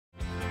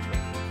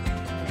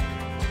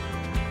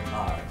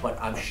But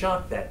I'm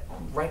shocked that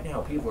right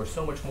now people are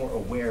so much more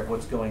aware of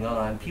what's going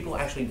on. People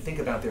actually think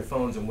about their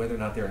phones and whether or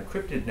not they're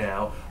encrypted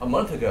now. A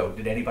month ago,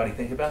 did anybody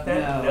think about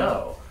that?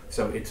 No.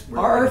 So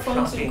are our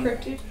phones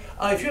encrypted?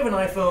 If you have an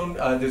iPhone,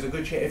 there's a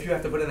good chance. If you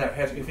have to put in that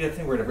password, if you have a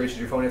thing where it erases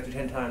your phone after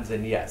 10 times,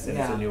 then yes, and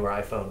it's a newer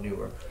iPhone,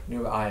 newer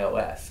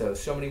iOS.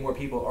 So many more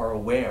people are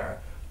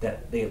aware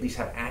that they at least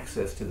have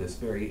access to this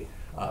very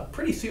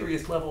pretty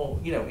serious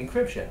level,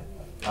 encryption.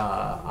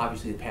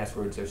 Obviously, the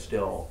passwords are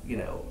still,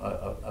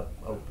 a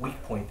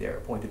weak point there,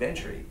 a point of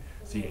entry.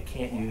 So you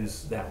can't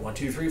use that 1,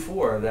 2, 3,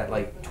 4 that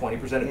like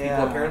 20% of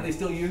people apparently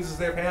still use as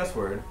their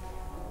password.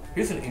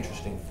 Here's an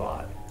interesting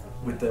thought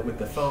with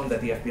the phone that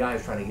the FBI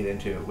is trying to get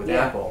into with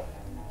Apple.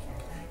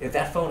 If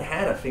that phone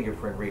had a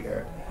fingerprint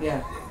reader,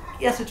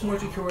 yes, it's more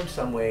secure in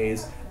some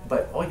ways.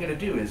 But all you got to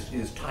do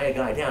is tie a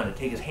guy down and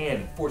take his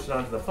hand and force it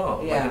onto the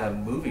phone, like in a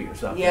movie or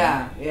something.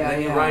 And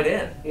then you're right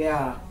in.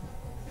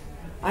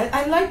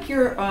 I like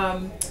your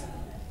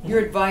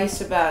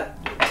advice about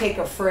take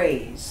a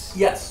phrase.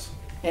 Yes.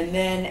 And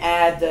then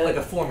add the... Like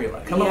a formula.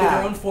 Come up with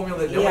your own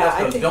formula that no one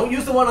else knows. Don't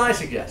use the one I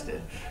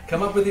suggested.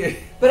 Come up with your...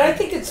 But I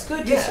think it's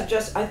good to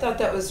suggest... I thought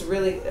that was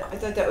interesting. I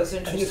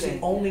think it's the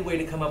only way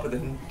to come up with a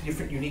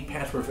different, unique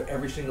password for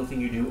every single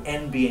thing you do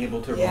and be able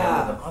to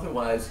remember them.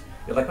 Otherwise,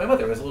 you're like my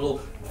mother. Has a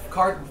little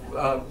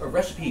a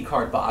recipe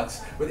card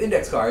box with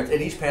index cards,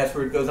 and each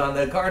password goes on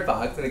the card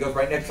box, and it goes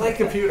right next to the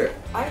computer.